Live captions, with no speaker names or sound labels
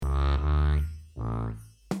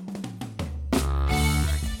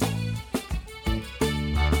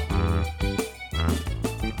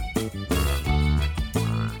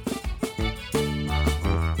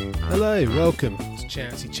Hello, welcome to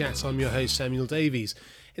Charity Chats. I'm your host Samuel Davies.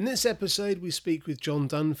 In this episode we speak with John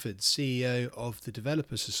Dunford, CEO of the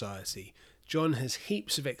Developer Society. John has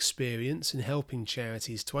heaps of experience in helping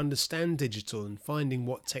charities to understand digital and finding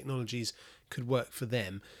what technologies could work for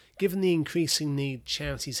them. Given the increasing need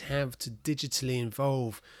charities have to digitally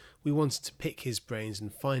evolve, we wanted to pick his brains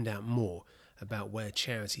and find out more about where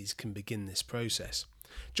charities can begin this process.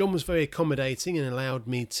 John was very accommodating and allowed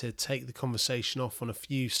me to take the conversation off on a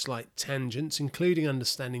few slight tangents, including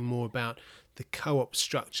understanding more about the co-op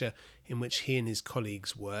structure in which he and his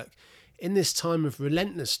colleagues work. In this time of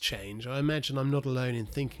relentless change, I imagine I'm not alone in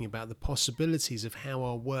thinking about the possibilities of how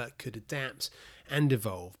our work could adapt and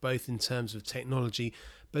evolve, both in terms of technology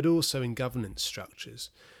but also in governance structures.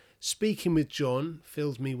 Speaking with John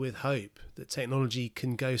filled me with hope that technology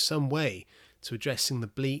can go some way to addressing the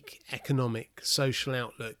bleak economic, social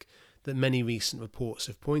outlook that many recent reports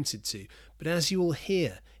have pointed to. But as you will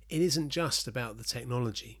hear, it isn't just about the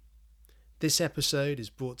technology. This episode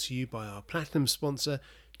is brought to you by our platinum sponsor,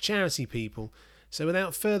 Charity People. So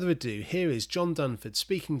without further ado, here is John Dunford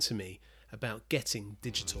speaking to me about getting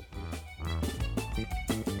digital.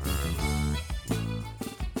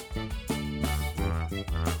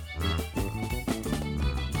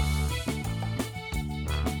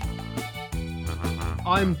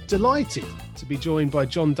 I'm delighted to be joined by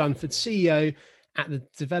John Dunford, CEO at the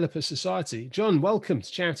Developer Society. John, welcome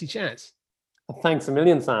to Charity Chats. Thanks a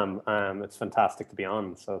million, Sam. It's fantastic to be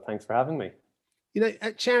on, so thanks for having me. You know,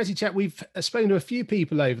 at Charity Chat, we've spoken to a few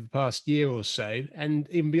people over the past year or so, and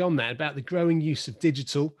even beyond that, about the growing use of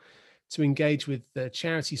digital to engage with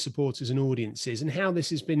charity supporters and audiences, and how this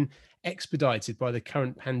has been expedited by the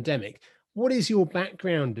current pandemic. What is your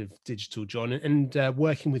background of digital, John, and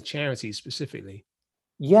working with charities specifically?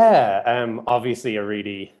 Yeah, obviously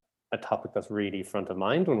a topic that's really front of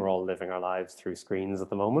mind when we're all living our lives through screens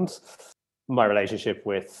at the moment. My relationship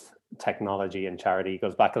with technology and charity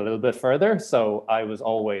goes back a little bit further. So I was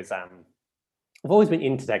always, I've always been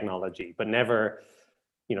into technology, but never,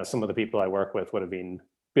 some of the people I work with would have been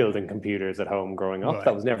building computers at home growing up. Right.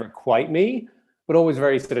 That was never quite me, but always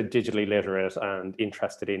very sort of digitally literate and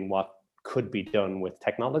interested in what could be done with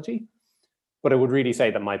technology. But I would really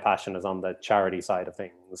say that my passion is on the charity side of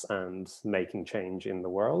things and making change in the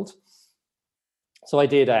world. So I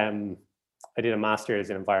did a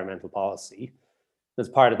master's in environmental policy. As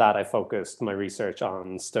part of that, I focused my research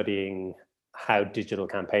on studying how digital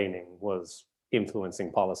campaigning was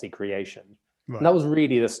influencing policy creation. Right. And that was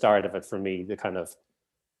really the start of it for me, the kind of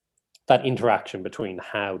that interaction between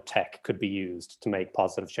how tech could be used to make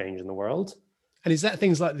positive change in the world. And is that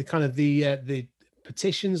things like the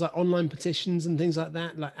petitions, like online petitions and things like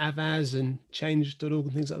that, like Avaaz and Change.org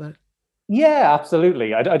and things like that? Yeah,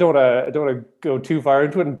 absolutely. I don't want to go too far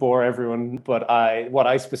into it and bore everyone, but what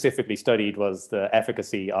I specifically studied was the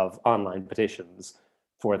efficacy of online petitions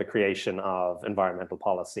for the creation of environmental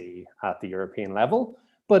policy at the European level.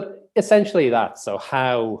 But essentially so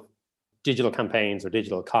how digital campaigns or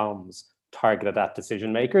digital comms targeted at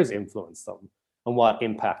decision makers influence them and what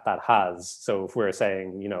impact that has. So if we're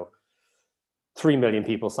saying, 3 million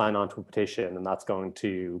people sign on to a petition and that's going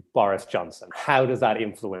to Boris Johnson, how does that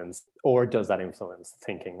influence, or does that influence the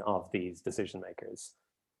thinking of these decision makers?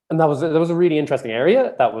 And that was a really interesting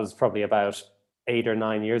area. That was probably about 8 or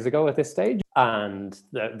 9 years ago at this stage. And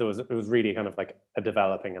it was really kind of like a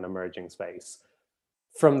developing and emerging space.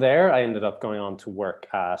 From there, I ended up going on to work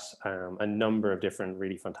at a number of different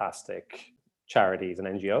really fantastic charities and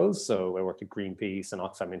NGOs. So I worked at Greenpeace and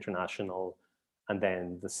Oxfam International, and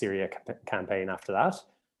then the Syria campaign after that.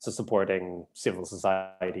 So supporting civil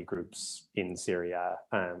society groups in Syria,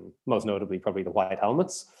 most notably probably the White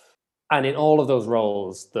Helmets. And in all of those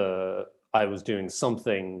roles, I was doing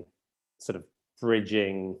something sort of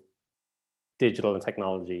bridging digital and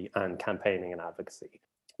technology and campaigning and advocacy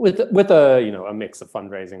with a mix of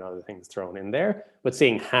fundraising and other things thrown in there, but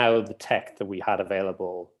seeing how the tech that we had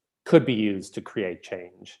available could be used to create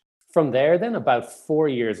change. From there, then about 4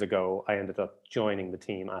 years ago, I ended up joining the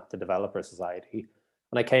team at the Developer Society.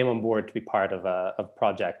 And I came on board to be part of a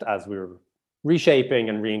project as we were reshaping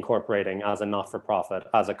and reincorporating as a not-for-profit,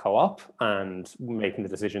 as a co-op, and making the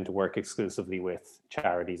decision to work exclusively with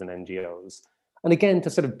charities and NGOs. And again, to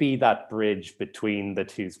sort of be that bridge between the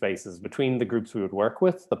two spaces, between the groups we would work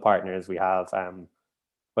with, the partners we have,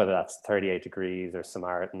 whether that's 38 Degrees or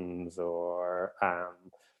Samaritans or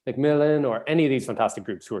Macmillan or any of these fantastic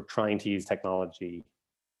groups who are trying to use technology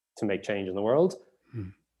to make change in the world,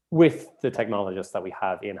 with the technologists that we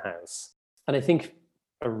have in-house. And I think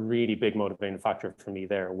a really big motivating factor for me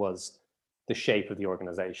there was the shape of the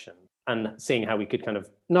organization. and seeing how we could kind of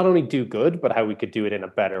not only do good, but how we could do it in a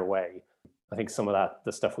better way. I think some of that,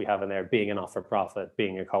 the stuff we have in there, being a not-for-profit,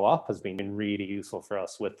 being a co-op, has been really useful for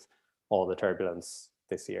us with all the turbulence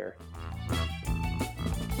this year.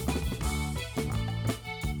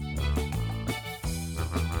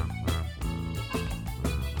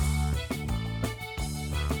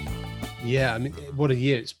 Yeah, I mean, what a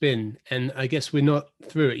year it's been. And I guess we're not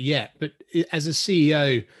through it yet. But as a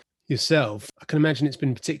CEO yourself, I can imagine it's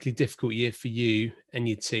been a particularly difficult year for you and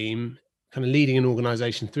your team, kind of leading an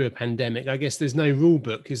organization through a pandemic. I guess there's no rule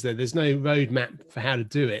book, is there? There's no roadmap for how to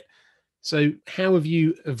do it. So how have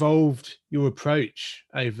you evolved your approach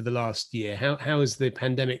over the last year? How has the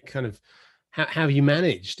pandemic kind of, how have you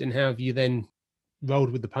managed, and how have you then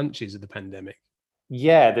rolled with the punches of the pandemic?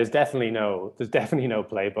 Yeah, there's definitely no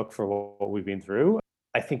playbook for what we've been through.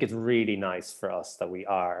 I think it's really nice for us that we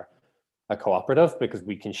are a cooperative, because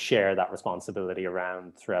we can share that responsibility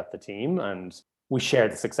around throughout the team, and we share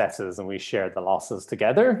the successes and we share the losses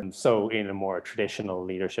together. And so in a more traditional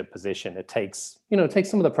leadership position, it takes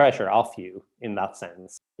some of the pressure off you in that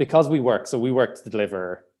sense, because we work to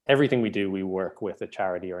deliver everything we do. We work with a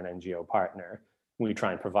charity or an NGO partner. We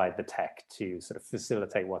try and provide the tech to sort of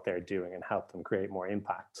facilitate what they're doing and help them create more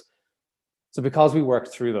impact. So because we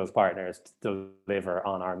work through those partners to deliver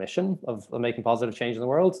on our mission of making positive change in the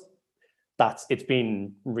world, it's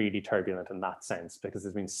been really turbulent in that sense, because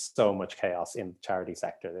there's been so much chaos in the charity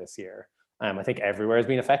sector this year. I think everywhere has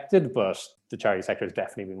been affected, but the charity sector has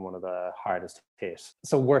definitely been one of the hardest hit.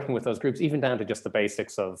 So working with those groups, even down to just the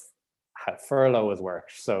basics of how furlough has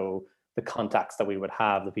worked. So the contacts that we would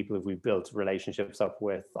have, the people who we built relationships up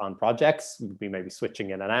with on projects, would be maybe switching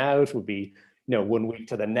in and out, would be, 1 week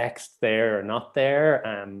to the next there or not there.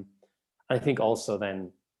 I think also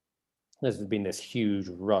then there's been this huge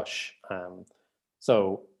rush.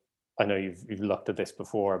 So I know you've looked at this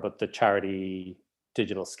before, but the charity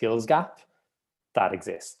digital skills gap that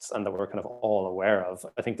exists and that we're kind of all aware of.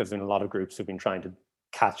 I think there's been a lot of groups who've been trying to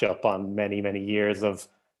catch up on many, many years of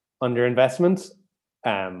underinvestment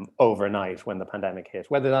overnight when the pandemic hit,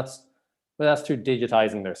 whether that's through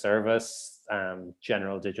digitizing their service,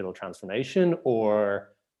 general digital transformation, or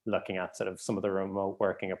looking at sort of some of the remote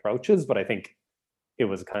working approaches. But I think it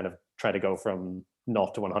was kind of try to go from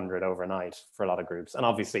 0 to 100 overnight for a lot of groups. And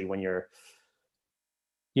obviously when you're,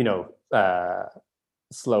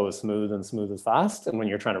 slow is smooth and smooth is fast, and when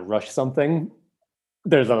you're trying to rush something,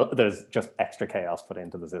 there's just extra chaos put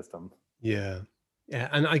into the system. Yeah. Yeah.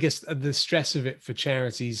 And I guess the stress of it for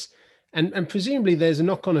charities, and presumably there's a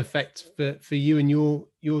knock-on effect for you and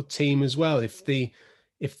your team as well. If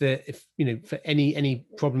for any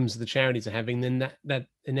problems the charities are having, then that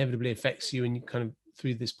inevitably affects you, and you kind of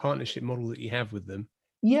through this partnership model that you have with them.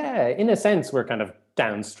 Yeah, in a sense, we're kind of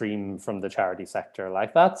downstream from the charity sector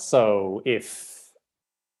like that. So if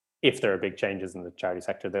there are big changes in the charity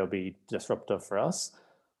sector, they'll be disruptive for us.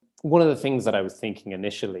 One of the things that I was thinking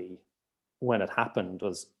initially when it happened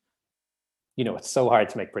was, it's so hard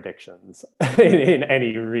to make predictions in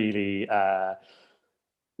any really,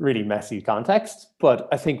 really messy context. But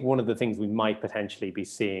I think one of the things we might potentially be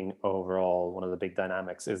seeing overall, one of the big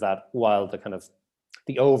dynamics, is that while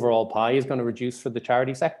the overall pie is going to reduce for the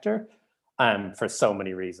charity sector, for so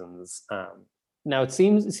many reasons. Now it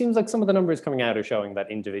seems like some of the numbers coming out are showing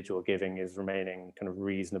that individual giving is remaining kind of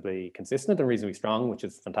reasonably consistent and reasonably strong, which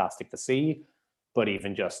is fantastic to see. But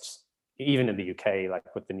even in the UK,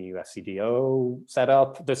 like with the new FCDO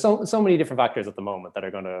setup, there's so many different factors at the moment that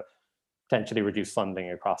are going to potentially reduce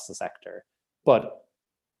funding across the sector. But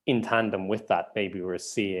in tandem with that, maybe we're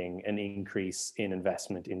seeing an increase in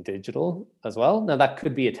investment in digital as well. Now that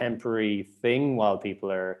could be a temporary thing while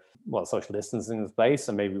social distancing is in place,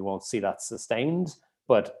 and maybe we won't see that sustained,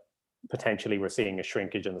 but potentially we're seeing a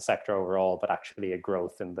shrinkage in the sector overall, but actually a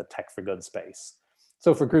growth in the tech for good space.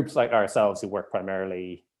 So for groups like ourselves who work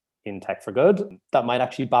primarily in tech for good, that might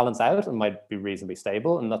actually balance out and might be reasonably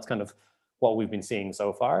stable. And that's kind of what we've been seeing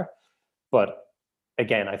so far. But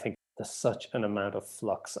again, I think there's such an amount of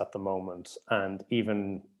flux at the moment. And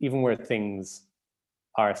even where things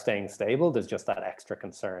are staying stable, there's just that extra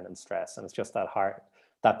concern and stress. And it's just that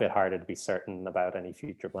bit harder to be certain about any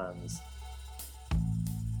future plans.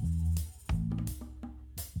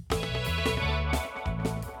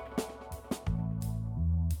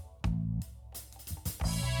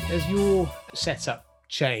 Has your setup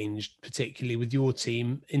changed, particularly with your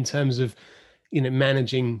team, in terms of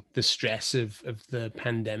managing the stress of the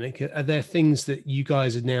pandemic? Are there things that you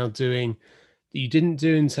guys are now doing that you didn't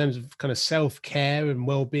do in terms of kind of self-care and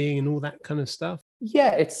well-being and all that kind of stuff?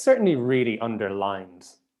 Yeah, it's certainly really underlined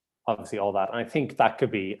obviously all that. And I think that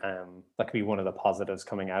could be one of the positives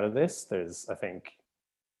coming out of this. There's, I think,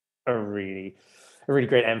 a really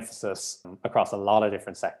great emphasis across a lot of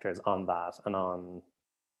different sectors on that and on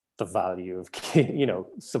the value of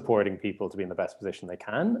supporting people to be in the best position they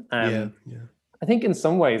can. I think in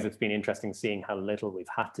some ways it's been interesting seeing how little we've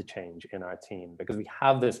had to change in our team, because we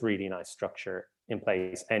have this really nice structure in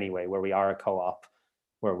place anyway, where we are a co-op,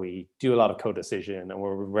 where we do a lot of co-decision, and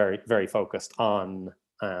where we're very, very focused on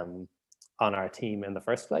our team in the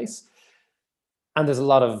first place. And there's a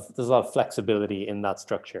lot of flexibility in that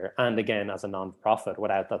structure. And again, as a non-profit,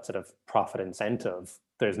 without that sort of profit incentive,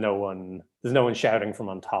 there's no one shouting from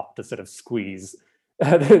on top to sort of squeeze,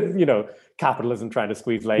 capitalism trying to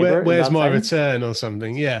squeeze labor. Where's my return or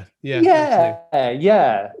something? Yeah. So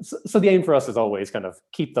the aim for us is always kind of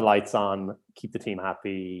keep the lights on, keep the team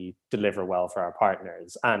happy, deliver well for our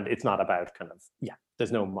partners. And it's not about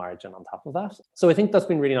there's no margin on top of that. So I think that's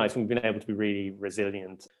been really nice. We've been able to be really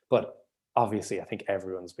resilient, but obviously I think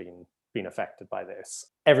everyone's been affected by this.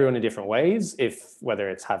 Everyone in different ways, whether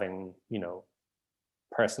it's having,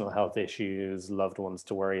 personal health issues, loved ones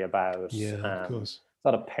to worry about. Yeah, of course. A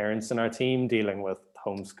lot of parents in our team dealing with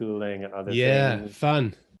homeschooling and other things. Yeah,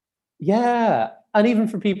 fun. Yeah. And even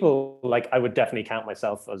for people, like, I would definitely count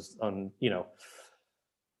myself as in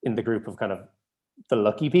the group of kind of the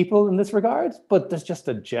lucky people in this regard, but there's just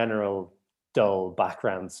a general dull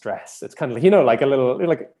background stress. It's kind of like a little, a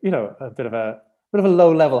bit of a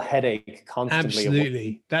low level headache constantly.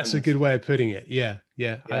 Absolutely. That's a good way of putting it. Yeah.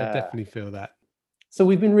 I definitely feel that. So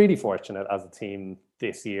we've been really fortunate as a team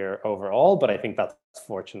this year overall, but I think that's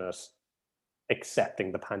fortunate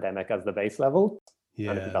accepting the pandemic as the base level.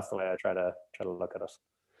 Yeah. And I think that's the way I try to look at it.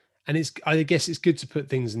 And I guess it's good to put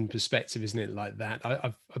things in perspective, isn't it? Like that.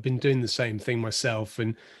 I've been doing the same thing myself,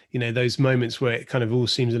 and those moments where it kind of all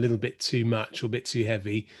seems a little bit too much or a bit too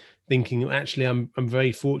heavy, thinking actually I'm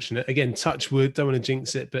very fortunate. Again, touch wood, don't want to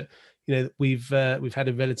jinx it, but we've had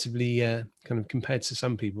a relatively kind of, compared to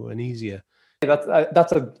some people, an easier.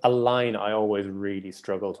 That's a line I always really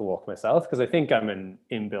struggle to walk myself, because I think I'm an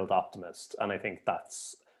inbuilt optimist, and I think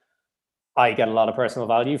I get a lot of personal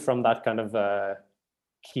value from that kind of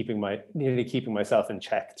keeping myself in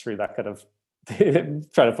check through that kind of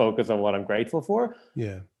try to focus on what I'm grateful for.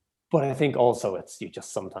 Yeah. But I think also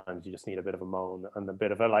sometimes you just need a bit of a moan and a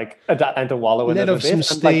bit of and to wallow in it a bit. Let off some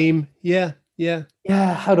steam. Yeah.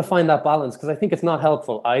 How to find that balance, because I think it's not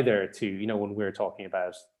helpful either to, when we're talking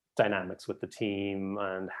about dynamics with the team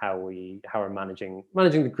and how we're managing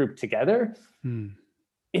the group together.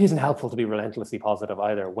 It isn't helpful to be relentlessly positive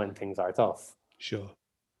either when things are tough. Sure.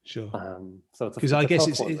 So it's because I guess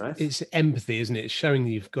it's empathy, isn't it? It's showing that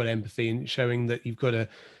you've got empathy and showing that you've got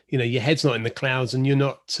your head's not in the clouds, and you're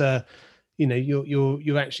not,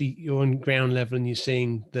 you're on ground level, and you're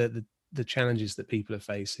seeing the challenges that people are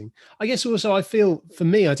facing. I guess also I feel, for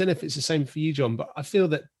me, I don't know if it's the same for you, John, but I feel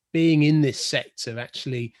that being in this sector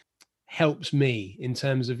actually helps me in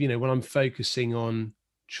terms of, when I'm focusing on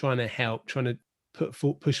trying to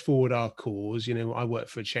push forward our cause. I work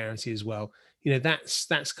for a charity as well.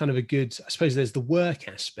 That's kind of a good, I suppose there's the work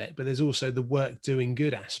aspect, but there's also the work doing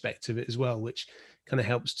good aspect of it as well, which kind of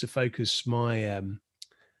helps to focus my,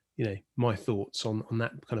 my thoughts on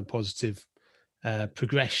that kind of positive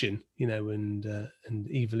progression, and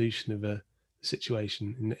evolution of a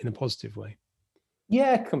situation in a positive way.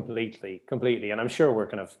 Yeah, completely. And I'm sure we're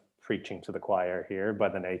kind of preaching to the choir here by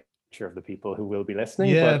the nature of the people who will be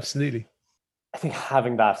listening. Yeah, absolutely. I think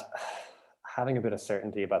having a bit of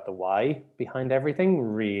certainty about the why behind everything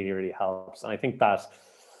really, really helps. And I think that's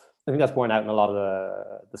borne out in a lot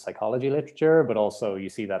of the psychology literature, but also you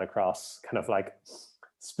see that across kind of like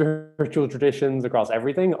spiritual traditions, across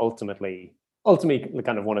everything. Ultimately,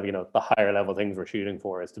 kind of one of the higher level things we're shooting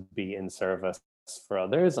for is to be in service for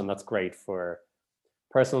others, and that's great for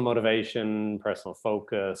personal motivation, personal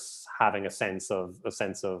focus, having a sense of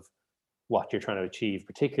what you're trying to achieve,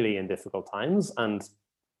 particularly in difficult times. And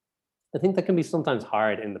I think that can be sometimes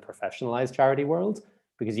hard in the professionalized charity world,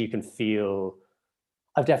 because you can feel,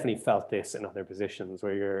 I've definitely felt this in other positions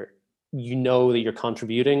where that you're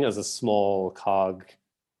contributing as a small cog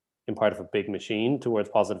in part of a big machine towards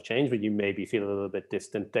positive change, but you maybe feel a little bit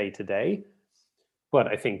distant day to day. But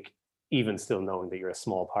I think even still knowing that you're a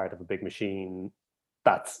small part of a big machine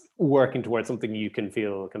that's working towards something you can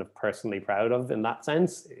feel kind of personally proud of, in that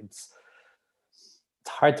sense, it's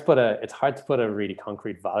hard to put a really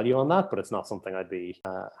concrete value on that, but it's not something I'd be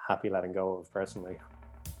happy letting go of personally.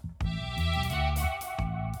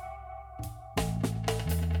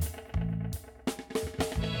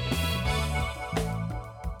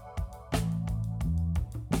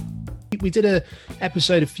 We did a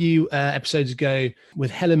episode a few episodes ago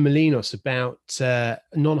with Helen Molinos about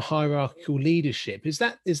non-hierarchical leadership. Is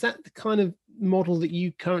that the kind of model that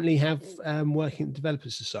you currently have working at the Developer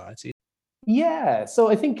Society? Yeah, so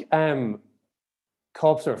I think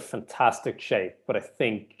co-ops are a fantastic shape, but I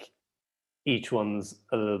think each one's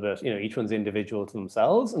a little bit, each one's individual to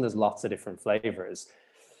themselves, and there's lots of different flavors.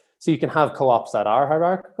 So you can have co-ops that are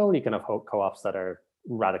hierarchical, you can have co-ops that are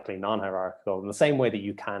radically non-hierarchical, in the same way that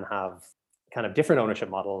you can have kind of different ownership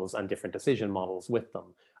models and different decision models with them.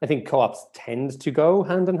 I think co-ops tend to go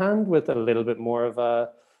hand in hand with a little bit more of a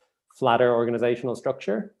flatter organizational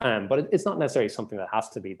structure, but it's not necessarily something that has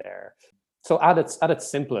to be there. So at its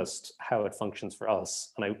simplest, how it functions for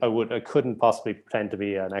us, and I couldn't possibly pretend to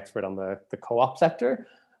be an expert on the co-op sector,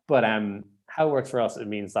 but how it works for us, it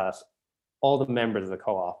means that all the members of the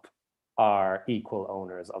co-op are equal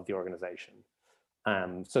owners of the organization.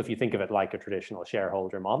 So if you think of it like a traditional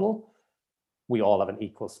shareholder model, we all have an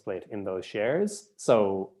equal split in those shares.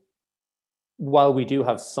 So while we do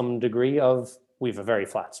have some degree of, we have a very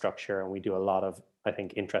flat structure, and we do a lot of, I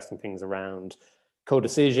think, interesting things around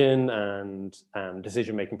co-decision and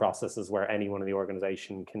decision-making processes where anyone in the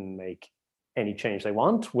organization can make any change they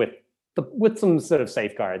want with some sort of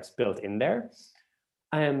safeguards built in there.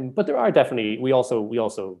 But there are definitely, we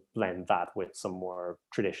also blend that with some more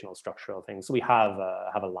traditional structural things. So we have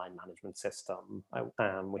a line management system.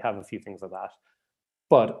 We have a few things like that.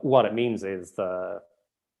 But what it means is that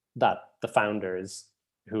the founders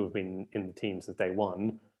who have been in the team since day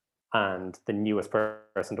one and the newest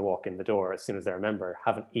person to walk in the door as soon as they're a member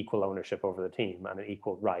have an equal ownership over the team and an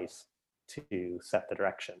equal right to set the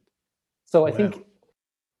direction. So I think,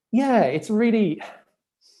 yeah, it's really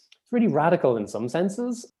radical in some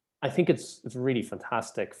senses. I think it's really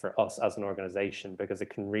fantastic for us as an organization because it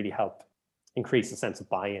can really help increase the sense of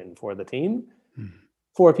buy-in for the team.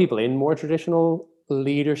 For people in more traditional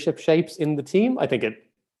leadership shapes in the team, I think it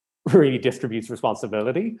really distributes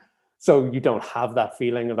responsibility. So you don't have that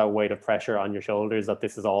feeling of that weight of pressure on your shoulders that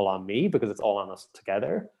this is all on me, because it's all on us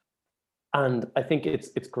together. And I think it's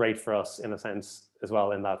great for us in a sense as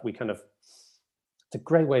well, in that it's a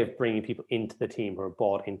great way of bringing people into the team who are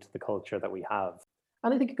bought into the culture that we have.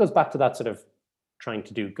 And I think it goes back to that sort of trying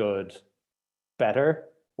to do good better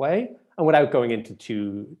way, and without going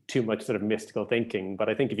into too much sort of mystical thinking. But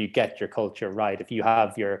I think if you get your culture right, if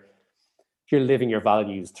you're living your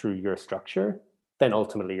values through your structure, then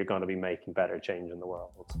ultimately you're going to be making better change in the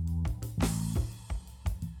world.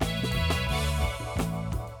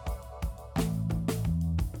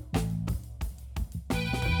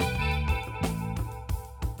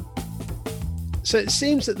 So it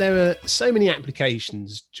seems that there are so many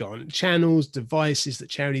applications, John, channels, devices that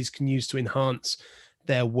charities can use to enhance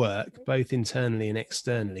their work, both internally and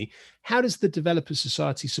externally. How does the Developer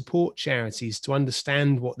Society support charities to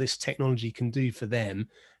understand what this technology can do for them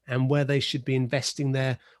and where they should be investing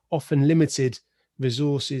their often limited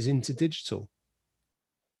resources into digital?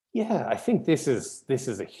 Yeah, I think this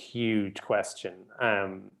is a huge question. I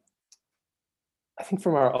think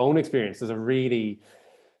from our own experience,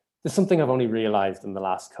 there's something I've only realized in the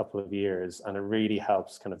last couple of years, and it really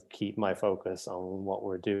helps kind of keep my focus on what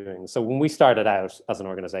we're doing. So when we started out as an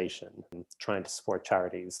organization trying to support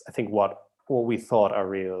charities, I think what we thought our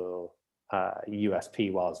real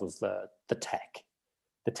USP was the tech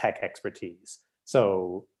expertise.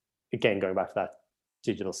 So again, going back to that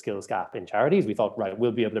digital skills gap in charities, we thought, right,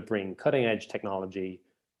 we'll be able to bring cutting edge technology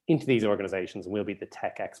into these organizations, and we'll be the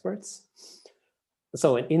tech experts.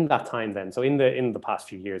 So in that time then, so in the past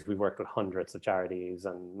few years, we've worked with hundreds of charities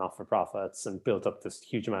and not-for-profits and built up this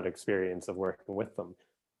huge amount of experience of working with them.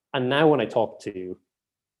 And now when I talk to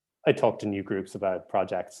new groups about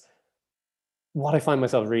projects, what I find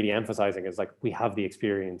myself really emphasizing is like, we have the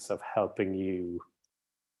experience of helping you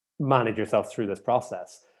manage yourself through this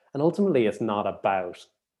process. And ultimately, it's not about,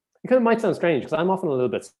 it kind of might sound strange because I'm often a little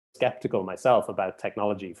bit skeptical myself about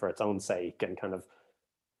technology for its own sake and kind of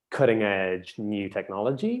cutting edge new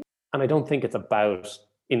technology. And I don't think it's about,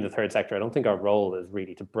 in the third sector, I don't think our role is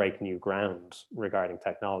really to break new ground regarding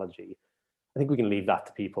technology. I think we can leave that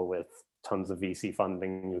to people with tons of VC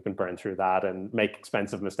funding who can burn through that and make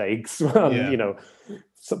expensive mistakes, with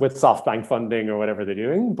SoftBank funding or whatever they're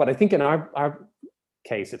doing. But I think in our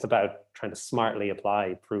case, it's about trying to smartly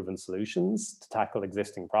apply proven solutions to tackle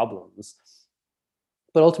existing problems.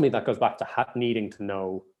 But ultimately, that goes back to needing to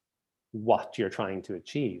know what you're trying to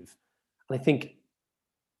achieve. And I think,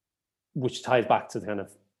 which ties back to kind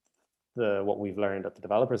of what we've learned at the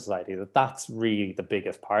Developer Society, that's really the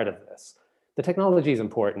biggest part of this. The technology is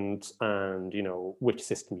important, and which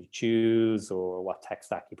system you choose or what tech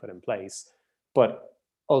stack you put in place. But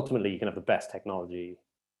ultimately you can have the best technology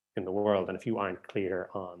in the world, and if you aren't clear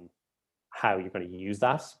on how you're going to use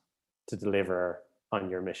that to deliver on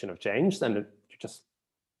your mission of change, then you're just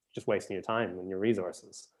wasting your time and your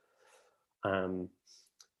resources.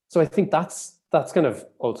 So I think that's kind of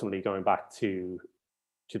ultimately going back to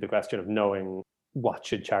the question of knowing what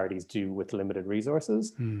should charities do with limited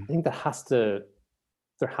resources. I think there has to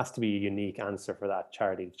be a unique answer for that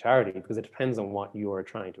charity to charity, because it depends on what you're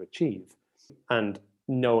trying to achieve, and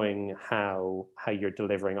knowing how you're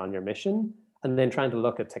delivering on your mission, and then trying to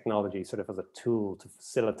look at technology sort of as a tool to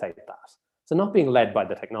facilitate that. So not being led by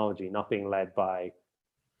the technology, not being led by,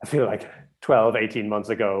 I feel like 12, 18 months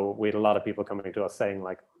ago, we had a lot of people coming to us saying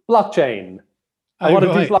like, blockchain. I want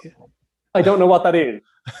to do blockchain. I don't know what that is.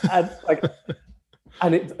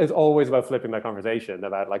 And it's always about flipping that conversation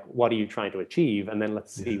about like, what are you trying to achieve? And then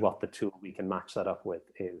let's see what the tool we can match that up with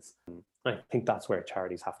is. I think that's where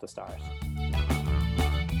charities have to start.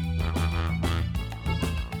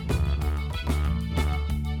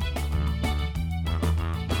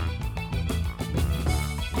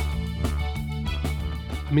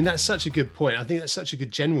 I mean, that's such a good point. I think that's such a good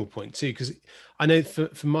general point too, because I know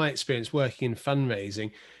from my experience working in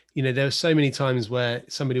fundraising, there are so many times where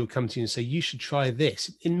somebody will come to you and say, you should try this.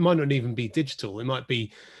 It might not even be digital. It might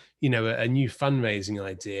be, a new fundraising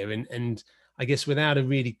idea. And I guess without a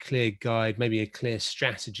really clear guide, maybe a clear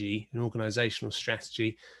strategy, an organizational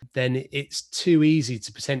strategy, then it's too easy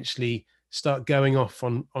to potentially start going off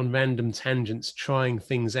on random tangents, trying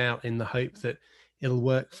things out in the hope that it'll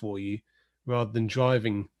work for you, rather than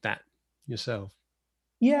driving that yourself.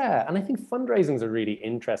 Yeah, and I think fundraising is a really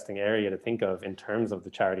interesting area to think of in terms of the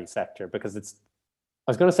charity sector, because I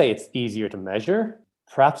was going to say it's easier to measure.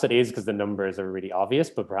 Perhaps it is because the numbers are really obvious,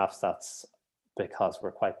 but perhaps that's because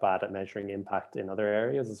we're quite bad at measuring impact in other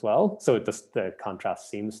areas as well. So the contrast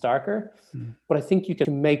seems starker. But I think you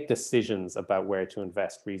can make decisions about where to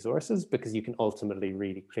invest resources, because you can ultimately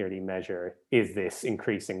really clearly measure, is this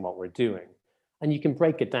increasing what we're doing? And you can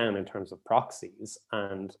break it down in terms of proxies.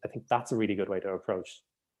 And I think that's a really good way to approach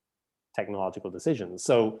technological decisions.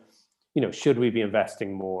 So, should we be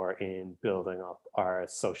investing more in building up our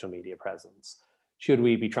social media presence? Should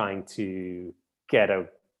we be trying to get a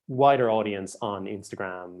wider audience on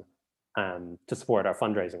Instagram to support our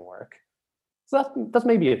fundraising work? So that's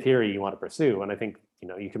maybe a theory you want to pursue. And I think,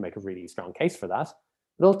 you can make a really strong case for that.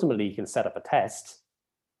 But ultimately, you can set up a test,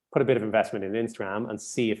 put a bit of investment in Instagram, and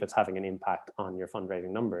see if it's having an impact on your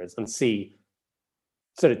fundraising numbers, and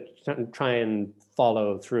sort of try and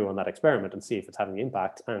follow through on that experiment and see if it's having an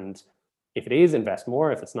impact. And if it is, invest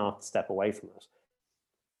more. If it's not, step away from it.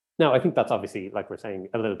 Now, I think that's obviously, like we're saying,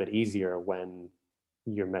 a little bit easier when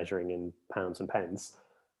you're measuring in pounds and pence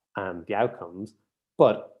the outcomes,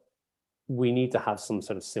 but we need to have some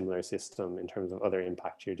sort of similar system in terms of other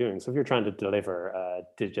impact you're doing. So if you're trying to deliver a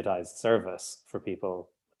digitized service for people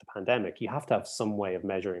with the pandemic, you have to have some way of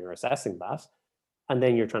measuring or assessing that. And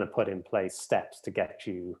then you're trying to put in place steps to get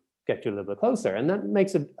you a little bit closer. And that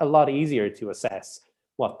makes it a lot easier to assess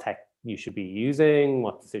what tech you should be using,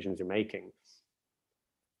 what decisions you're making.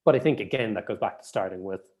 But I think, again, that goes back to starting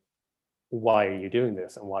with, why are you doing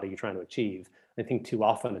this and what are you trying to achieve? I think too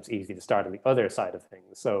often it's easy to start on the other side of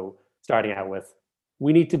things. So starting out with,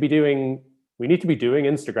 we need to be doing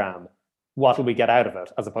Instagram. What will we get out of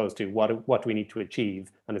it? As opposed to what do we need to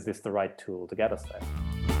achieve? And is this the right tool to get us there?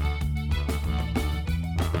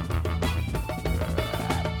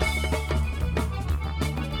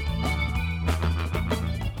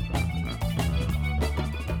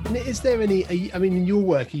 Is there any, in your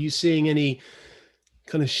work, are you seeing any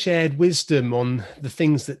kind of shared wisdom on the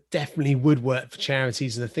things that definitely would work for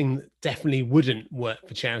charities and the thing that definitely wouldn't work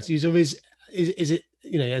for charities? Or is it,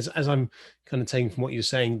 as I'm kind of taking from what you're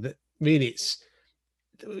saying, that really it's,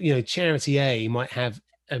 charity A might have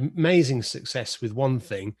amazing success with one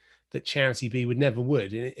thing that charity B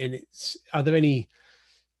would. And are there any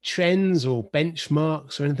trends or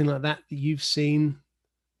benchmarks or anything like that you've seen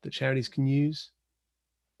that charities can use?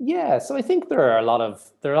 Yeah, so I think there are a lot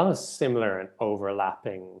of similar and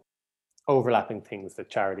overlapping things that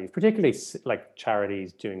charities, particularly like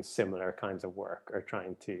charities doing similar kinds of work, are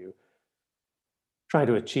trying to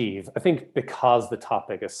achieve. I think because the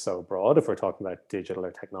topic is so broad, if we're talking about digital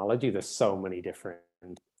or technology, there's so many different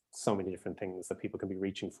things that people can be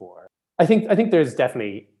reaching for. I think there's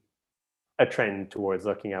definitely a trend towards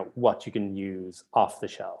looking at what you can use off the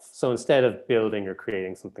shelf. So instead of building or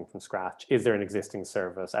creating something from scratch, is there an existing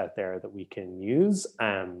service out there that we can use?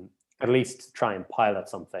 At least try and pilot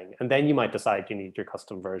something. And then you might decide you need your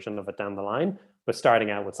custom version of it down the line, but starting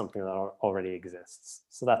out with something that already exists.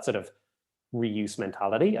 So that's sort of reuse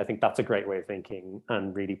mentality. I think that's a great way of thinking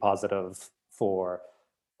and really positive for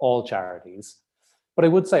all charities. But I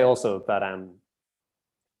would say also that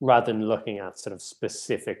rather than looking at sort of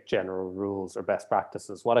specific general rules or best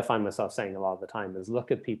practices, what I find myself saying a lot of the time is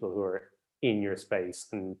look at people who are in your space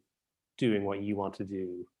and doing what you want to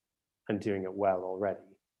do and doing it well already.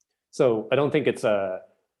 So I don't think it's a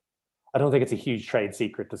huge trade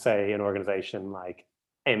secret to say an organization like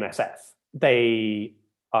MSF, they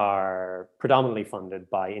are predominantly funded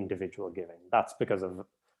by individual giving. That's because of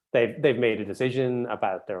they've made a decision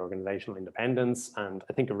about their organizational independence, and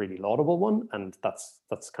I think a really laudable one, and that's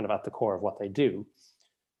kind of at the core of what they do.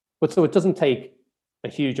 But so it doesn't take a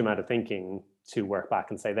huge amount of thinking to work back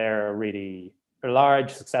and say they're a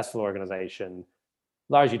large, successful organization,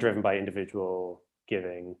 largely driven by individual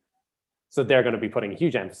giving. So they're going to be putting a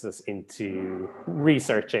huge emphasis into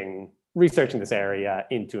researching this area,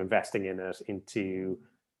 into investing in it, into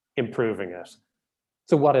improving it.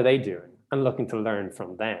 So what are they doing? And looking to learn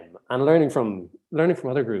from them. And learning from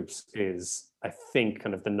other groups is, I think,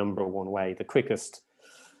 kind of the number one way,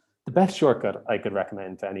 the best shortcut I could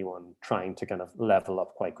recommend to anyone trying to kind of level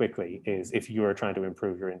up quite quickly is if you're trying to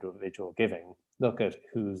improve your individual giving, look at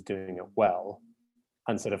who's doing it well.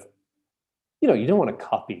 And sort of, you don't want to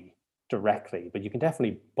copy directly, but you can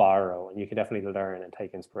definitely borrow and you can definitely learn and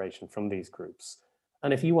take inspiration from these groups.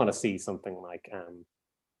 And if you want to see something like,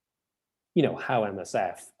 how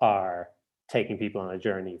MSF are taking people on a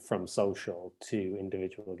journey from social to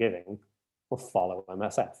individual giving, well, follow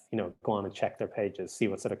MSF. Go on and check their pages, see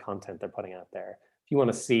what sort of content they're putting out there. If you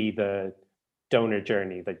want to see the donor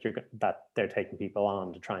journey that they're taking people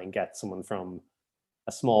on to try and get someone from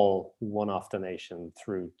a small one-off donation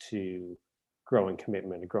through to growing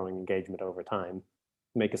commitment, growing engagement over time,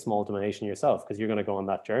 make a small donation yourself, because you're going to go on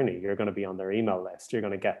that journey. You're going to be on their email list. You're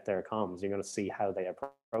going to get their comms. You're going to see how they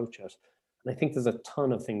approach it. And I think there's a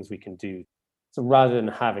ton of things we can do. So rather than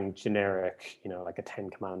having generic, like a 10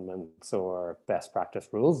 commandments or best practice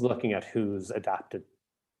rules, looking at who's adapted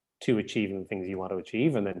to achieving the things you want to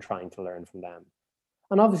achieve and then trying to learn from them.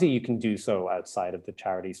 And obviously you can do so outside of the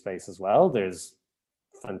charity space as well. There's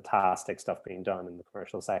fantastic stuff being done in the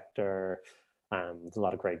commercial sector. There's a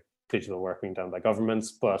lot of great digital work being done by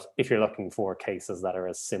governments, but if you're looking for cases that are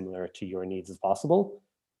as similar to your needs as possible,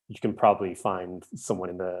 you can probably find someone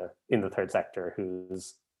in the third sector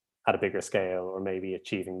who's at a bigger scale or maybe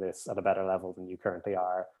achieving this at a better level than you currently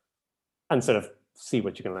are, and sort of see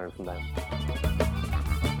what you can learn from them.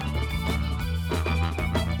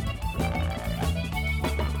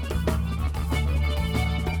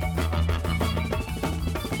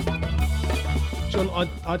 John,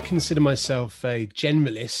 I'd consider myself a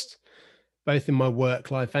generalist, both in my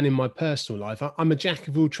work life and in my personal life. I'm a jack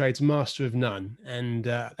of all trades, master of none, and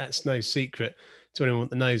that's no secret to anyone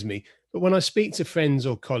that knows me. But when I speak to friends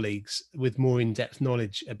or colleagues with more in-depth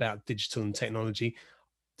knowledge about digital and technology,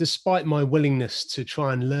 despite my willingness to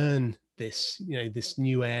try and learn this, this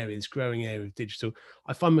new area, this growing area of digital,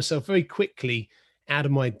 I find myself very quickly out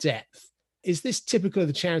of my depth. Is this typical of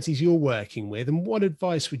the charities you're working with? And what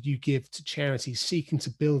advice would you give to charities seeking to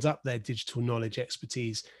build up their digital knowledge,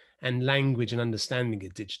 expertise, and language and understanding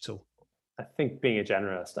of digital? I think being a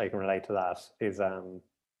generalist, I can relate to that, is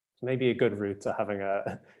maybe a good route to having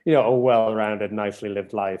a well-rounded, nicely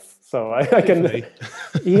lived life. So I can,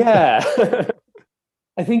 yeah.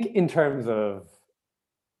 I think in terms of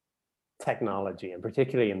technology, and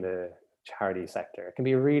particularly in the charity sector, it can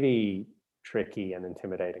be a really tricky and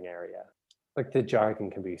intimidating area. Like the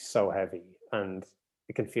jargon can be so heavy and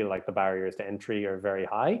it can feel like the barriers to entry are very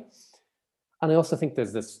high. And I also think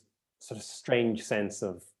there's this sort of strange sense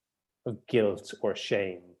of guilt or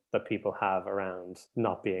shame that people have around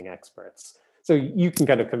not being experts. So you can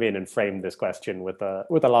kind of come in and frame this question with a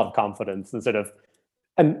lot of confidence and sort of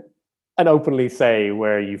and openly say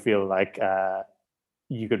where you feel like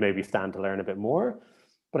you could maybe stand to learn a bit more.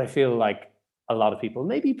 But I feel like a lot of people,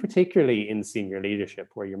 maybe particularly in senior leadership,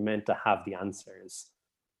 where you're meant to have the answers,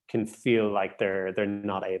 can feel like they're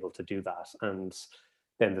not able to do that, and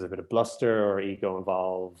then there's a bit of bluster or ego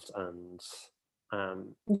involved, and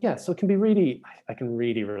so it can be really. I can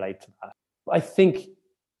really relate to that. I think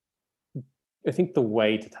the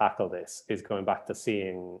way to tackle this is going back to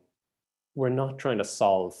seeing we're not trying to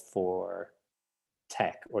solve for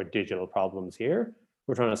tech or digital problems here.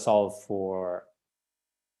 We're trying to solve for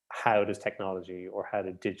how does technology or how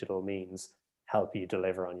do digital means help you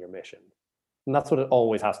deliver on your mission? And that's what it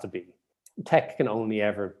always has to be. Tech can only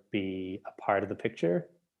ever be a part of the picture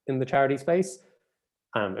in the charity space.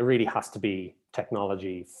 It really has to be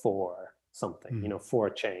technology for something, for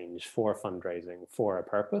change, for fundraising, for a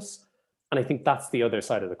purpose. And I think that's the other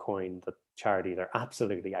side of the coin that charity, they're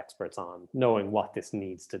absolutely experts on knowing what this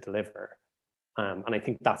needs to deliver. And I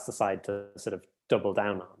think that's the side to sort of double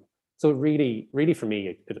down on. So really, really for me,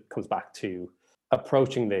 it comes back to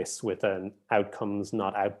approaching this with an outcomes,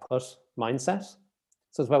 not output mindset.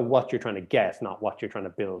 So it's about what you're trying to get, not what you're trying to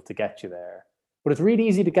build to get you there. But it's really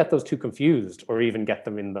easy to get those two confused or even get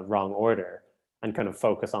them in the wrong order and kind of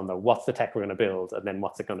focus on what's the tech we're going to build and then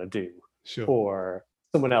what's it going to do? Sure. Or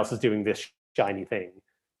someone else is doing this shiny thing.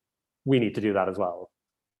 We need to do that as well.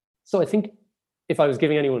 So I think if I was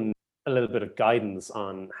giving anyone a little bit of guidance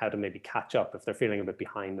on how to maybe catch up if they're feeling a bit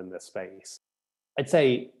behind in this space, I'd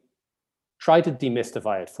say try to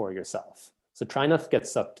demystify it for yourself. So try not to get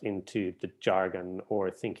sucked into the jargon or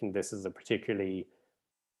thinking this is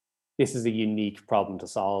a unique problem to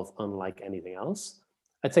solve unlike anything else.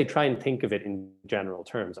 I'd say try and think of it in general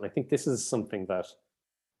terms. And I think this is something that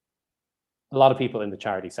a lot of people in the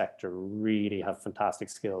charity sector really have fantastic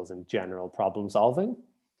skills in general problem solving.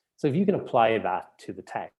 So if you can apply that to the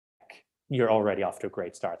tech, you're already off to a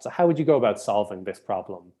great start. So how would you go about solving this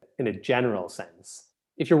problem in a general sense?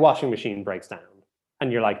 If your washing machine breaks down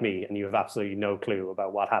and you're like me and you have absolutely no clue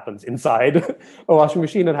about what happens inside a washing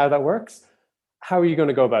machine and how that works, how are you going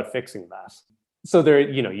to go about fixing that? So there,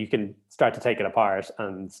 you can start to take it apart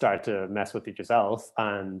and start to mess with it yourself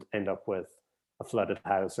and end up with a flooded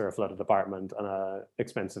house or a flooded apartment and an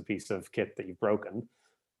expensive piece of kit that you've broken.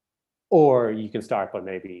 Or you can start by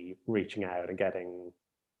maybe reaching out and getting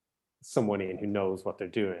someone in who knows what they're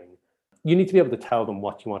doing. You need to be able to tell them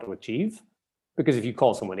what you want to achieve, because if you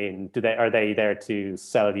call someone in, are they there to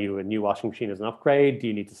sell you a new washing machine as an upgrade? Do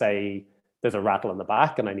you need to say there's a rattle in the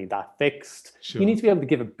back and I need that fixed? Sure. You need to be able to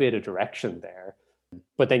give a bit of direction there,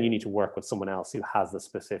 but then you need to work with someone else who has the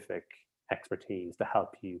specific expertise to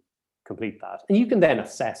help you complete that. And you can then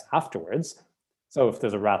assess afterwards. So if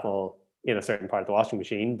there's a rattle in a certain part of the washing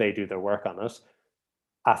machine, they do their work on it.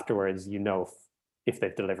 Afterwards, if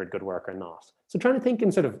they've delivered good work or not. So trying to think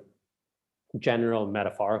in sort of general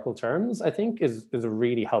metaphorical terms, I think is a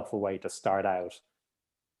really helpful way to start out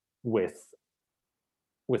with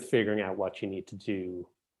figuring out what you need to do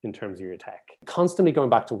in terms of your tech. Constantly going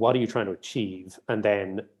back to what are you trying to achieve, and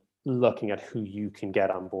then looking at who you can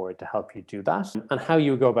get on board to help you do that and how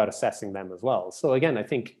you go about assessing them as well. So again, I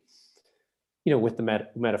think, with the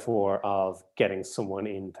metaphor of getting someone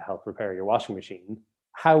in to help repair your washing machine,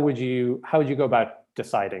 how would you go about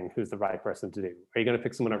deciding who's the right person to do? Are you going to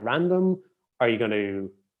pick someone at random? Are you going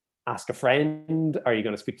to ask a friend? Are you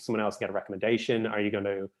going to speak to someone else and get a recommendation? Are you going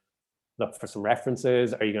to look for some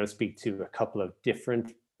references? Are you going to speak to a couple of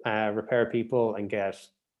different repair people and get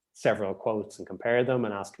several quotes and compare them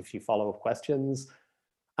and ask a few follow-up questions?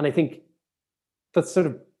 And I think that's sort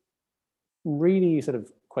of really sort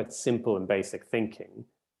of quite simple and basic thinking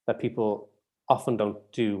that people often don't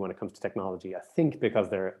do when it comes to technology. I think because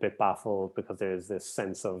they're a bit baffled, because there's this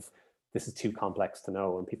sense of this is too complex to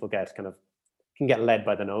know, and people can get led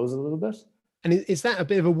by the nose a little bit. And is that a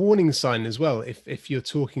bit of a warning sign as well? If you're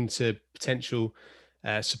talking to potential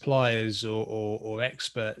suppliers or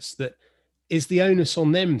experts, that is the onus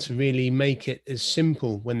on them to really make it as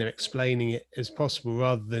simple when they're explaining it as possible,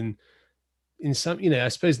 rather than in some, I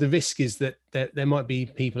suppose the risk is that there might be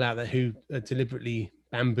people out there who are deliberately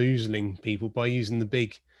bamboozling people by using the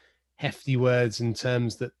big hefty words and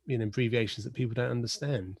terms that, abbreviations that people don't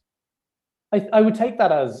understand. I would take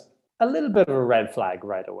that as a little bit of a red flag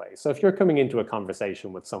right away. So if you're coming into a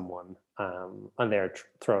conversation with someone and they're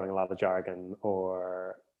throwing a lot of jargon,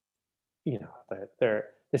 or they're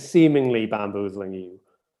seemingly bamboozling you,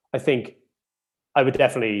 I think I would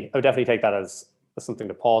definitely take that as something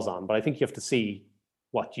to pause on. But I think you have to see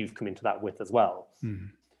what you've come into that with as well. Mm-hmm.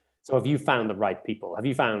 So have you found the right people? Have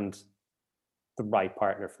you found the right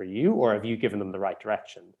partner for you, or have you given them the right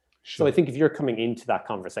direction? Sure. So I think if you're coming into that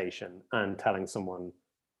conversation and telling someone,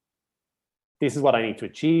 this is what I need to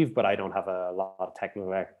achieve, but I don't have a lot of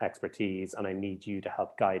technical expertise and I need you to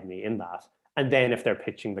help guide me in that. And then if they're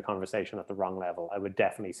pitching the conversation at the wrong level, I would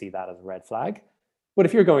definitely see that as a red flag. But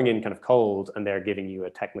if you're going in kind of cold and they're giving you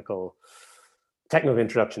a technical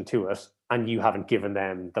introduction to it, and you haven't given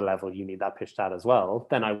them the level you need that pitched at as well,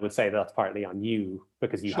 then I would say that's partly on you,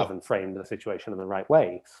 because you haven't framed the situation in the right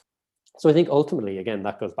way. So I think ultimately, again,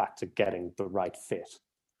 that goes back to getting the right fit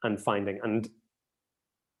and finding, and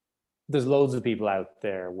there's loads of people out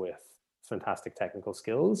there with fantastic technical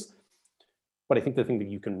skills, but I think the thing that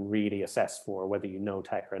you can really assess for whether you know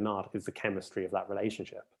tech or not is the chemistry of that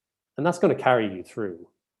relationship. And that's going to carry you through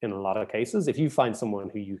in a lot of cases. If you find someone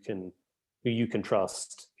who you can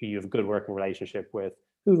trust, who you have a good working relationship with,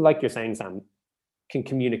 who, like you're saying, Sam, can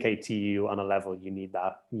communicate to you on a level you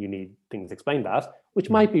need things explained at, which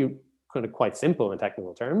might be kind of quite simple in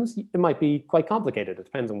technical terms. It might be quite complicated. It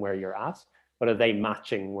depends on where you're at, but are they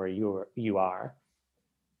matching where you are?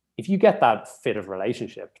 If you get that fit of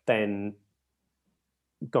relationship, then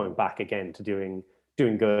going back again to doing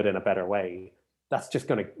good in a better way, that's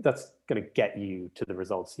gonna get you to the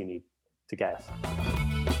results you need to get.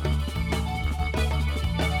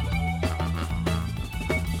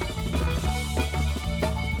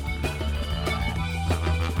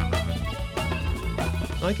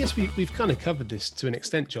 I guess we've kind of covered this to an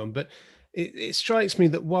extent, John, but it strikes me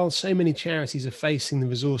that while so many charities are facing the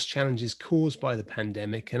resource challenges caused by the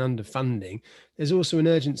pandemic and underfunding, there's also an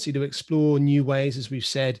urgency to explore new ways, as we've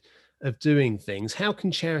said, of doing things. How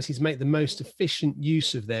can charities make the most efficient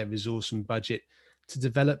use of their resource and budget to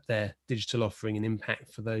develop their digital offering and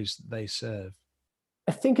impact for those they serve?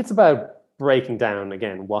 I think it's about breaking down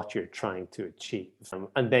again what you're trying to achieve,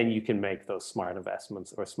 and then you can make those smart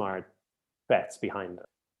investments or smart bets behind it.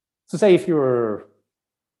 So say if you're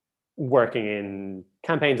working in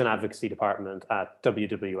campaigns and advocacy department at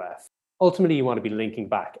WWF, ultimately you want to be linking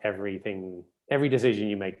back every decision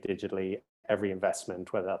you make digitally, every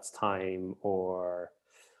investment, whether that's time or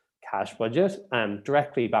cash budget,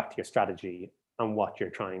 directly back to your strategy and what you're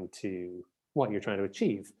trying to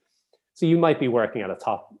achieve. So you might be working at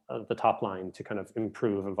the top line to kind of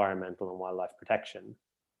improve environmental and wildlife protection,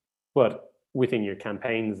 but within your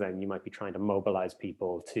campaigns, then you might be trying to mobilize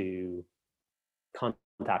people to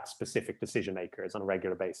contact specific decision makers on a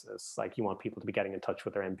regular basis. Like you want people to be getting in touch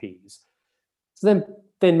with their MPs. So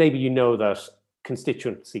then maybe you know that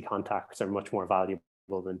constituency contacts are much more valuable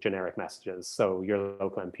than generic messages. So your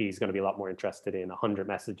local MP is going to be a lot more interested in 100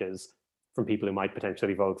 messages from people who might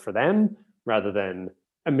potentially vote for them rather than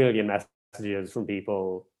a million messages from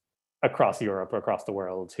people across Europe or across the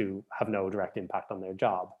world who have no direct impact on their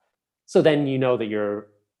job. So then you know that you're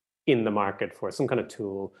in the market for some kind of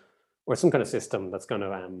tool or some kind of system that's going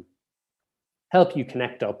to help you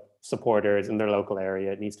connect up supporters in their local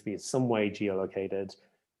area. It needs to be in some way geolocated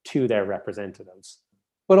to their representatives.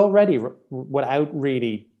 But already, without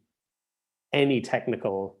really any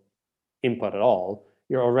technical input at all,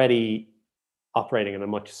 you're already operating in a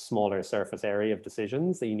much smaller surface area of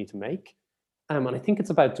decisions that you need to make. And I think it's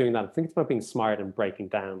about doing that. I think it's about being smart and breaking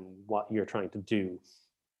down what you're trying to do.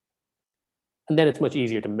 And then it's much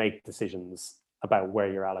easier to make decisions about where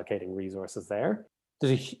you're allocating resources there.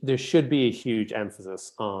 There should be a huge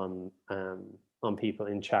emphasis on people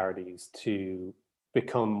in charities to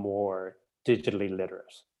become more digitally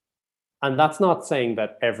literate. And that's not saying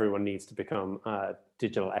that everyone needs to become a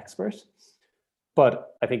digital expert,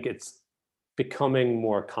 but I think it's becoming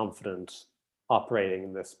more confident operating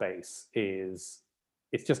in this space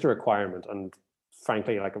it's just a requirement and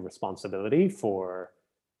frankly like a responsibility for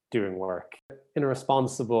doing work in a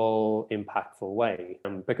responsible, impactful way.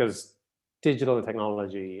 Because digital and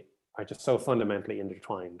technology are just so fundamentally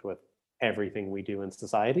intertwined with everything we do in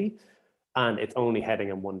society, and it's only heading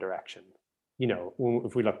in one direction. You know,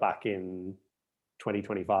 if we look back in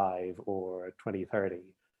 2025 or 2030,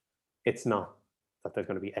 it's not that there's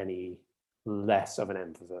going to be any less of an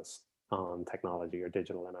emphasis on technology or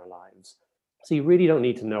digital in our lives. So you really don't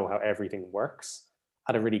need to know how everything works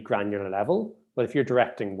at a really granular level. But if you're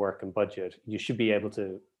directing work and budget, you should be able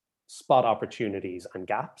to spot opportunities and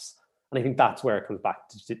gaps. And I think that's where it comes back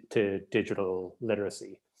to digital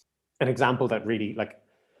literacy. An example that really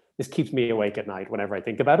this keeps me awake at night whenever I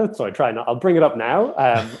think about it. So I'll bring it up now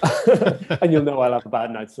and you'll know I'll have a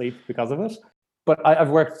bad night's sleep because of it. But I've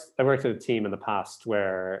worked at a team in the past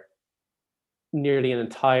where nearly an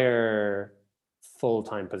entire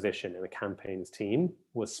full-time position in a campaigns team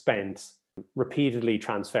was spent repeatedly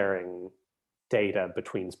transferring data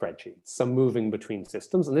between spreadsheets, so moving between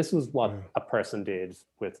systems. And this was what a person did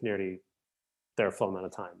with nearly their full amount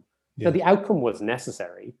of time. Yeah. Now, the outcome was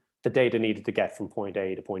necessary. The data needed to get from point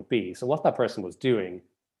A to point B. So what that person was doing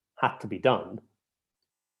had to be done.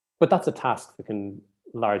 But that's a task that can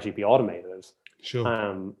largely be automated. Sure.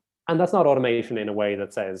 And that's not automation in a way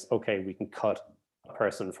that says, okay, we can cut a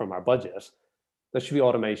person from our budget. There should be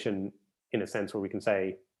automation in a sense where we can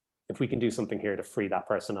say, if we can do something here to free that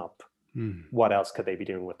person up, what else could they be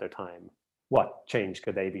doing with their time? What change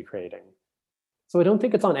could they be creating? So I don't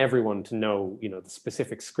think it's on everyone to know, the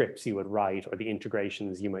specific scripts you would write or the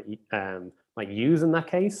integrations you might use in that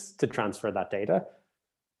case to transfer that data.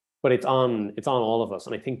 But it's on all of us,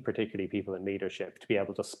 and I think particularly people in leadership, to be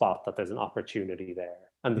able to spot that there's an opportunity there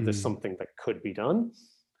and that there's something that could be done.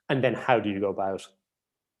 And then how do you go about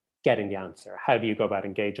getting the answer? How do you go about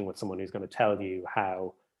engaging with someone who's going to tell you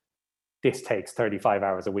how this takes 35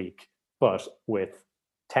 hours a week, but with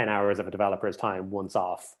 10 hours of a developer's time once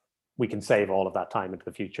off, we can save all of that time into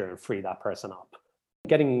the future and free that person up.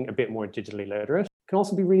 Getting a bit more digitally literate can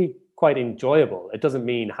also be really quite enjoyable. It doesn't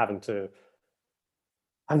mean having to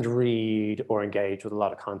read or engage with a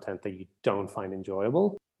lot of content that you don't find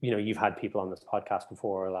enjoyable. You've had people on this podcast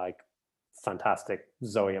before, like fantastic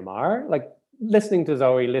Zoe Amar, like listening to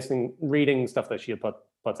Zoe, reading stuff that she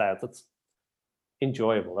puts out, that's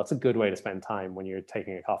enjoyable. That's a good way to spend time when you're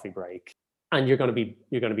taking a coffee break. And you're going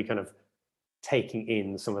to be kind of taking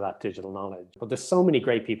in some of that digital knowledge. But there's so many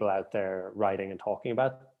great people out there writing and talking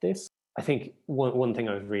about this. I think one thing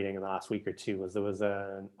I was reading in the last week or two was there was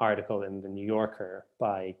an article in the New Yorker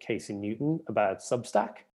by Casey Newton about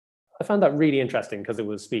Substack. I found that really interesting because it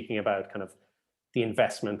was speaking about kind of the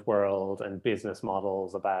investment world and business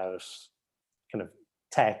models about kind of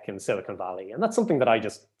tech and Silicon Valley. And that's something that I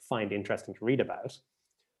just find interesting to read about.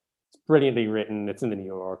 It's brilliantly written. It's in the New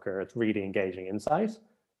Yorker. It's really engaging insight.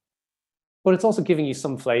 But it's also giving you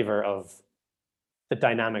some flavor of the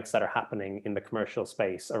dynamics that are happening in the commercial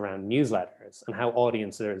space around newsletters and how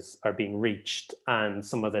audiences are being reached and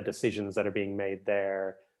some of the decisions that are being made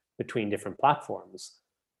there between different platforms.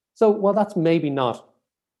 So while that's maybe not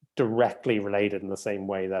directly related in the same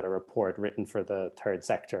way that a report written for the third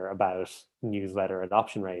sector about newsletter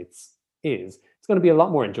adoption rates is, it's going to be a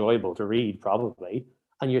lot more enjoyable to read probably,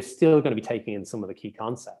 and you're still going to be taking in some of the key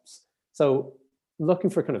concepts. So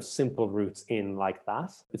looking for kind of simple routes in like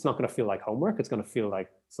that, it's not going to feel like homework. It's going to feel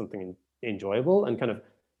like something enjoyable and kind of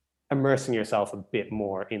immersing yourself a bit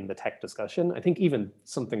more in the tech discussion. I think even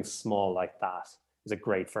something small like that is a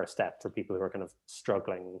great first step for people who are kind of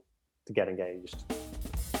struggling to get engaged.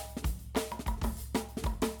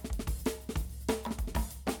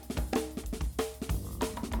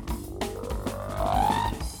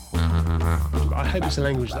 I hope it's a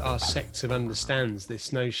language that our sector understands,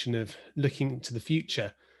 this notion of looking to the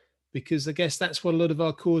future, because I guess that's what a lot of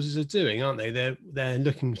our causes are doing, aren't they? They're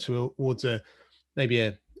looking towards maybe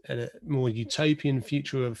a more utopian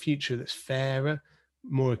future, a future that's fairer,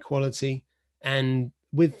 more equality. And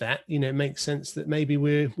with that, it makes sense that maybe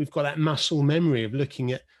we've got that muscle memory of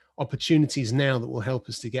looking at opportunities now that will help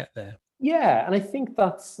us to get there. Yeah, and I think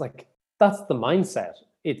that's the mindset.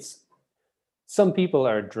 It's some people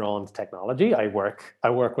are drawn to technology. I work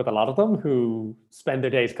with a lot of them who spend their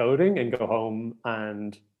days coding and go home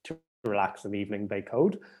and to relax in the evening they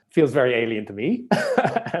code. Feels very alien to me.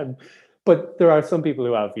 But there are some people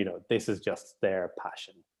who have, this is just their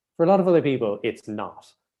passion. For a lot of other people, it's not.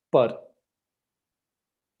 But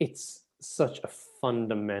it's such a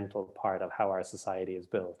fundamental part of how our society is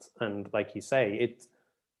built. And like you say, it's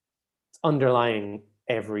underlying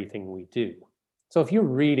everything we do. So if you're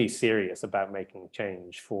really serious about making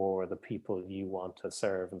change for the people you want to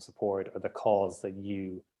serve and support, or the cause that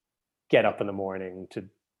you get up in the morning to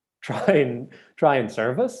try and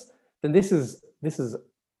service, then this is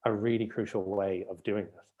a really crucial way of doing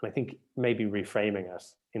this. And I think maybe reframing it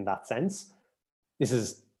in that sense, this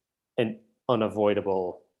is an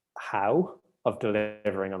unavoidable how of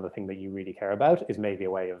delivering on the thing that you really care about, is maybe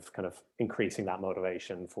a way of kind of increasing that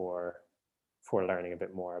motivation for learning a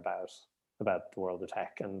bit more about the world of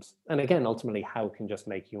tech, and again, ultimately, how it can just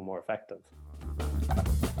make you more effective.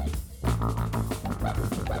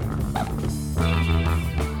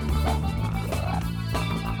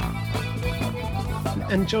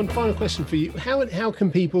 And John, final question for you. How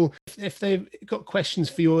can people, if they've got questions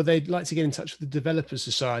for you or they'd like to get in touch with the Developers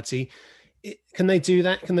Society, can they do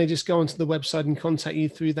that? Can they just go onto the website and contact you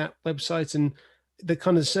through that website? And the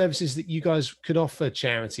kind of services that you guys could offer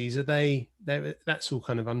charities, that's all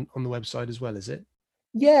kind of on the website as well, is it?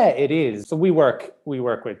 Yeah, it is. So we work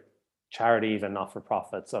with charities and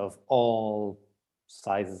not-for-profits of all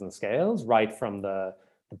sizes and scales, right from the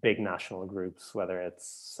big national groups, whether it's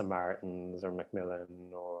Samaritans or Macmillan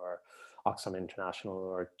or Oxfam International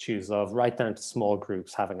or Choose Love, right down to small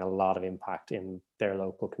groups having a lot of impact in their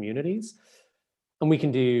local communities. And we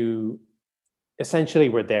can do, essentially,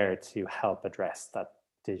 we're there to help address that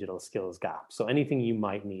digital skills gap. So anything you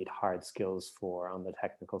might need hard skills for on the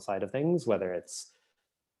technical side of things, whether it's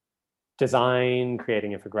design,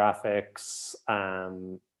 creating infographics,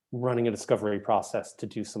 running a discovery process to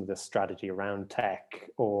do some of this strategy around tech,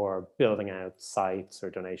 or building out sites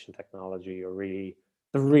or donation technology, or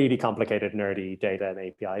the really complicated, nerdy data and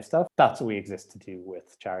API stuff. That's what we exist to do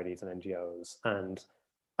with charities and NGOs. And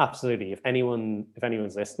absolutely, if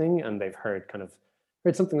anyone's listening and they've heard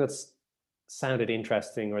something that's sounded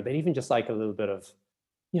interesting, or they even just like a little bit of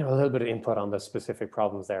input on the specific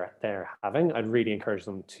problems they're having, I'd really encourage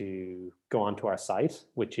them to go onto our site,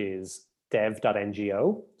 which is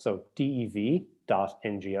dev.ngo, so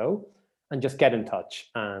dev.ngo, and just get in touch,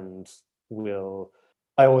 and we'll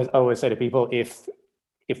I always say to people, if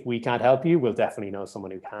we can't help you, we'll definitely know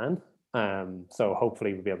someone who can. So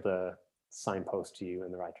hopefully we'll be able to signpost you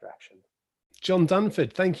in the right direction. John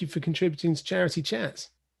Dunford, thank you for contributing to Charity Chats.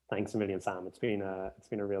 Thanks a million, Sam. It's been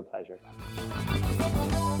a real pleasure.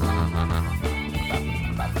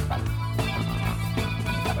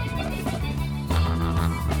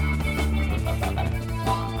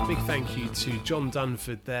 Big thank you to John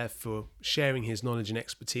Dunford there for sharing his knowledge and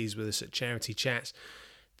expertise with us at Charity Chats.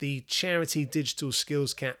 The Charity Digital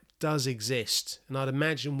Skills Cap does exist, and I'd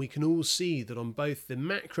imagine we can all see that on both the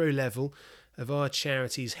macro level of our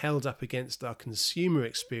charities held up against our consumer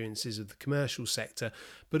experiences of the commercial sector,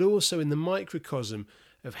 but also in the microcosm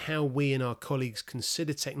of how we and our colleagues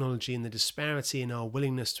consider technology and the disparity in our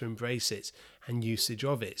willingness to embrace it and usage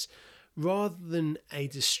of it. Rather than a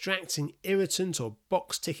distracting irritant or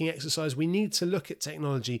box-ticking exercise, we need to look at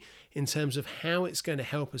technology in terms of how it's going to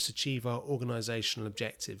help us achieve our organisational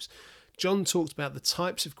objectives. John talked about the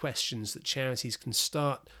types of questions that charities can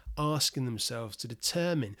start asking themselves to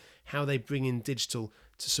determine how they bring in digital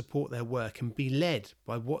to support their work and be led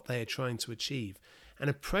by what they are trying to achieve, and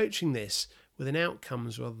approaching this with an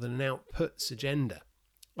outcomes rather than an outputs agenda.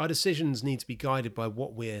 Our decisions need to be guided by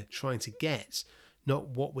what we're trying to get, not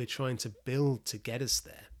what we're trying to build to get us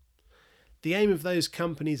there. The aim of those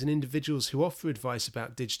companies and individuals who offer advice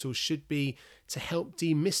about digital should be to help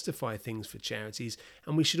demystify things for charities,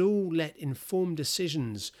 and we should all let informed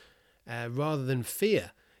decisions rather than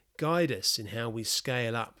fear guide us in how we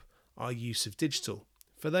scale up our use of digital.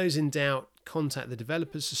 For those in doubt, contact the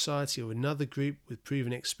Developers Society or another group with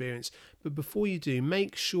proven experience, but before you do,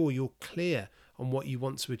 make sure you're clear on what you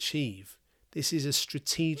want to achieve. This is a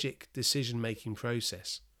strategic decision-making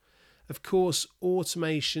process. Of course,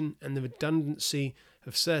 automation and the redundancy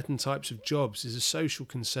of certain types of jobs is a social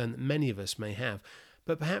concern that many of us may have,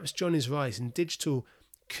 but perhaps John is right, and digital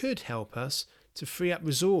could help us to free up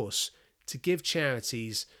resource to give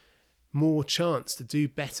charities more chance to do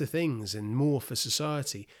better things and more for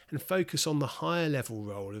society, and focus on the higher level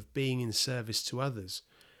role of being in service to others.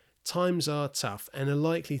 Times are tough and are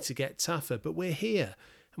likely to get tougher, but we're here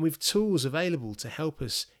and we've tools available to help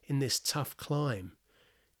us in this tough climb.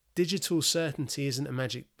 Digital certainty isn't a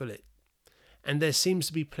magic bullet, and there seems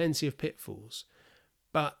to be plenty of pitfalls,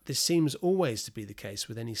 but this seems always to be the case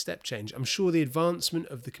with any step change. I'm sure the advancement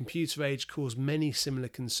of the computer age caused many similar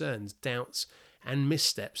concerns, doubts and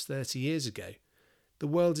missteps 30 years ago. The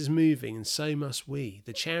world is moving, and so must we.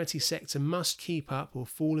 The charity sector must keep up or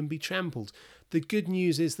fall and be trampled. The good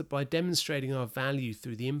news is that by demonstrating our value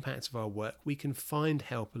through the impact of our work, we can find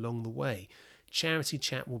help along the way. Charity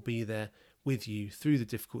Chat will be there with you through the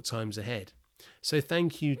difficult times ahead. So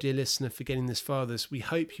thank you, dear listener, for getting this far with us. We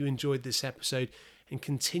hope you enjoyed this episode and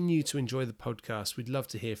continue to enjoy the podcast. We'd love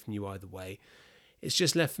to hear from you either way. It's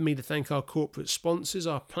just left for me to thank our corporate sponsors,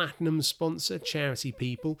 our platinum sponsor, Charity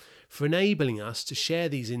People, for enabling us to share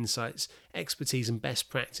these insights, expertise and best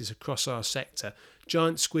practice across our sector.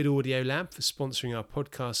 Giant Squid Audio Lab for sponsoring our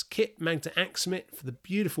podcast. Kit Magda Axmit for the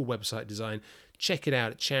beautiful website design. Check it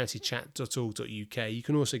out at charitychat.org.uk. You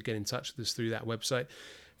can also get in touch with us through that website.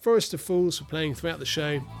 Forest of Fools for playing throughout the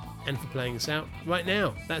show and for playing us out right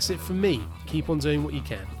now. That's it from me. Keep on doing what you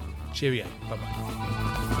can. Cheerio.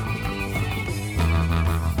 Bye-bye.